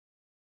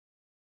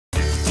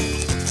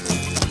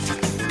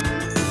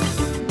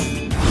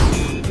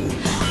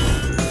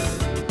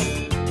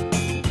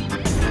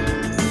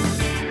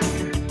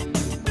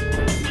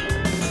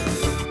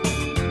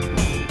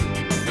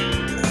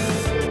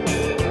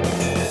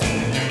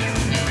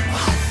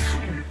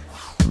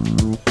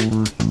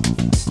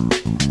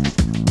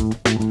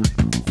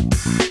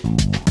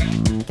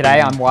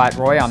G'day, I'm Wyatt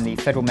Roy. I'm the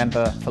Federal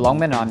Member for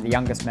Longman. I'm the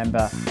youngest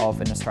member of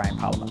an Australian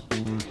Parliament.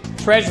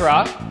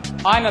 Treasurer,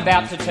 I'm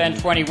about to turn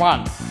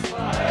 21.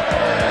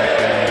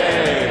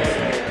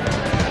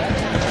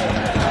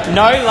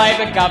 No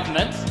Labor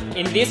government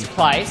in this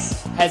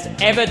place has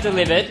ever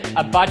delivered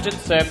a budget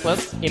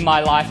surplus in my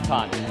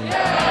lifetime.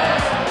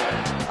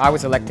 I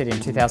was elected in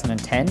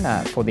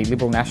 2010 for the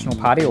Liberal National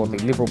Party, or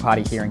the Liberal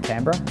Party here in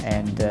Canberra,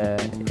 and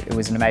it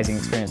was an amazing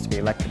experience to be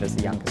elected as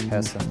the youngest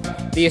person.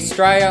 The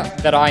Australia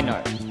that I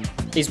know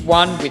is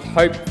one with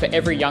hope for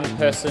every young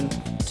person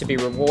to be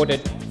rewarded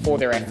for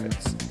their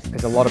efforts.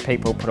 Because a lot of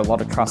people put a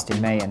lot of trust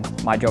in me,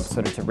 and my job's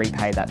sort of to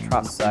repay that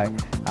trust, so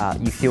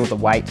you feel the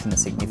weight and the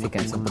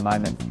significance of the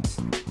moment.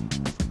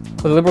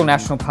 Well, the Liberal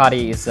National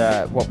Party is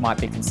what might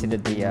be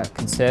considered the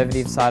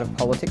conservative side of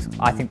politics.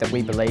 I think that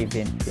we believe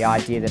in the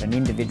idea that an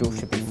individual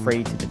should be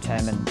free to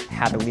determine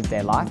how to live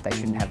their life. They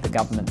shouldn't have the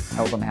government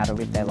tell them how to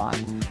live their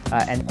life.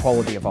 And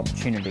equality of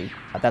opportunity.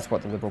 That's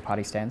what the Liberal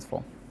Party stands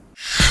for.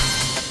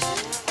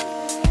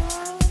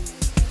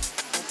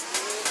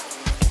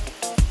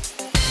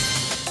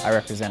 I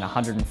represent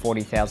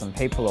 140,000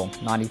 people, or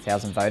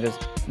 90,000 voters.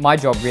 My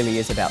job really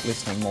is about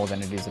listening more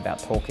than it is about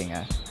talking.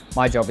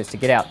 My job is to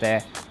get out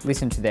there,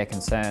 listen to their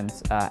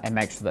concerns, and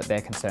make sure that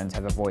their concerns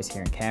have a voice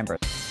here in Canberra.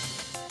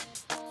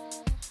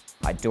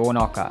 I door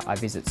knock, I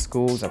visit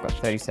schools. I've got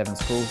 37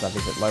 schools. I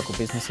visit local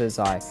businesses.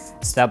 I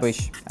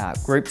establish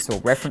groups or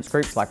reference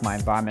groups, like my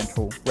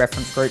environmental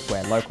reference group,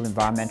 where local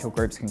environmental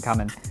groups can come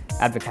and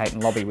advocate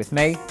and lobby with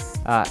me.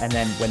 And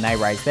then when they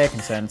raise their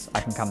concerns,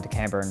 I can come to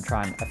Canberra and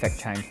try and affect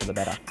change for the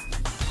better.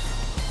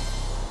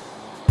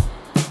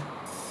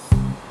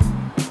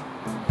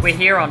 We're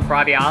here on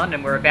Bribie Island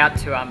and we're about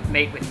to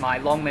meet with my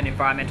Longman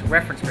environmental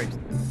reference groups.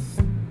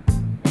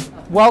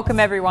 Welcome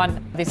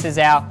everyone. This is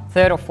our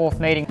third or fourth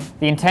meeting.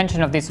 The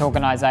intention of this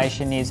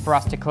organisation is for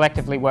us to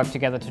collectively work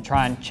together to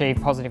try and achieve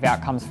positive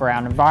outcomes for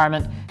our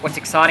environment. What's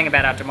exciting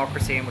about our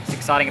democracy and what's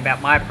exciting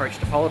about my approach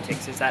to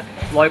politics is that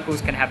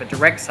locals can have a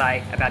direct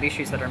say about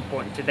issues that are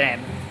important to them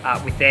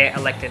with their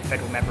elected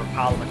Federal Member of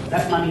Parliament.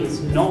 That money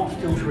is not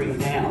filtering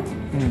down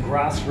to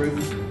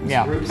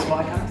grassroots groups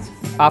like us.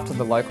 After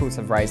the locals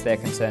have raised their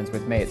concerns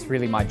with me, it's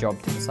really my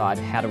job to decide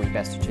how do we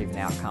best achieve an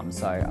outcome.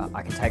 So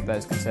I can take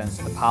those concerns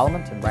to the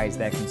Parliament and raise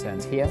their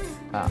concerns here.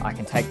 I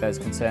can take those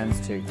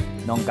concerns to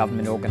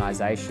non-government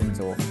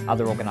organisations or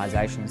other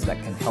organisations that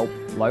can help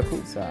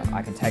locals.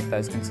 I can take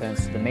those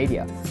concerns to the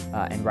media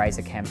and raise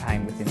a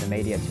campaign within the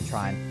media to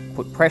try and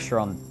put pressure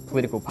on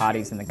political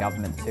parties and the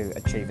government to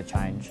achieve a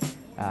change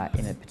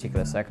in a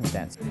particular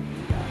circumstance.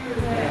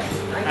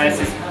 This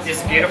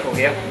is beautiful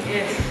here.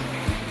 Yes.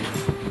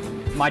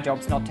 My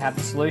job's not to have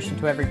the solution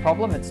to every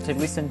problem, it's to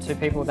listen to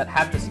people that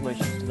have the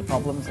solutions to the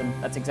problems, and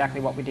that's exactly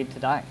what we did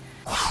today.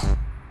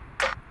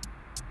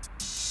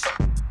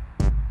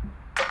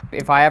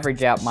 If I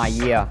average out my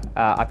year,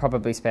 I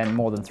probably spend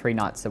more than 3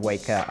 nights a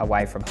week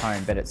away from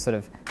home, but it's sort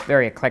of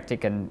very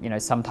eclectic,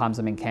 and sometimes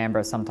I'm in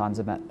Canberra, sometimes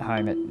I'm at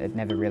home. It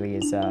never really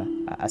is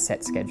a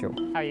set schedule.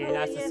 How are you?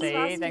 Nice to see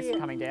you. Thanks for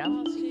coming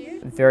down.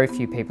 Very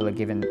few people are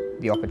given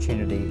the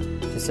opportunity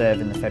to serve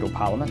in the Federal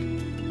Parliament,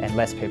 and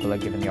less people are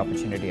given the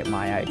opportunity at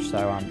my age, so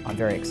I'm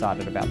very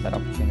excited about that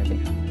opportunity.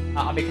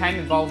 I became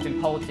involved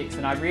in politics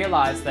and I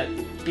realised that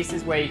this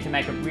is where you can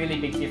make a really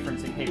big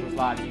difference in people's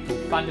lives. You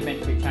can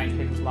fundamentally change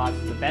people's lives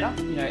for the better.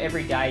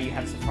 Every day you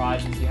have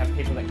surprises, you have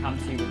people that come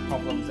to you with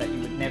problems that you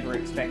would never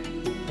expect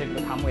people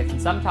to come with,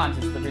 and sometimes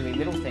it's the really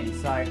little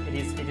things, so it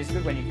is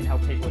good when you can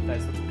help people with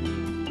those little things.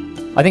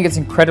 I think it's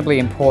incredibly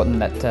important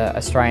that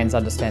Australians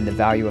understand the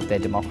value of their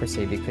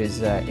democracy,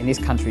 because in this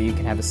country you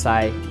can have a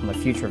say on the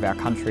future of our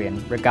country,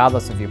 and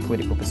regardless of your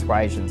political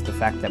persuasions, the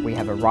fact that we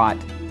have a right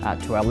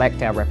to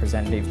elect our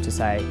representative to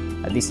say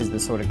this is the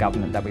sort of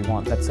government that we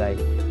want, that's a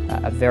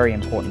very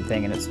important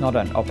thing, and it's not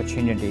an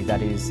opportunity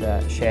that is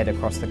shared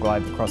across the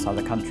globe, across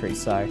other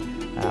countries, so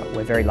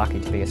we're very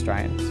lucky to be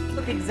Australians.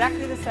 Look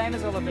exactly the same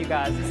as all of you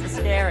guys. This is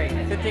scary.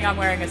 Good thing I'm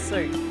wearing a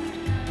suit.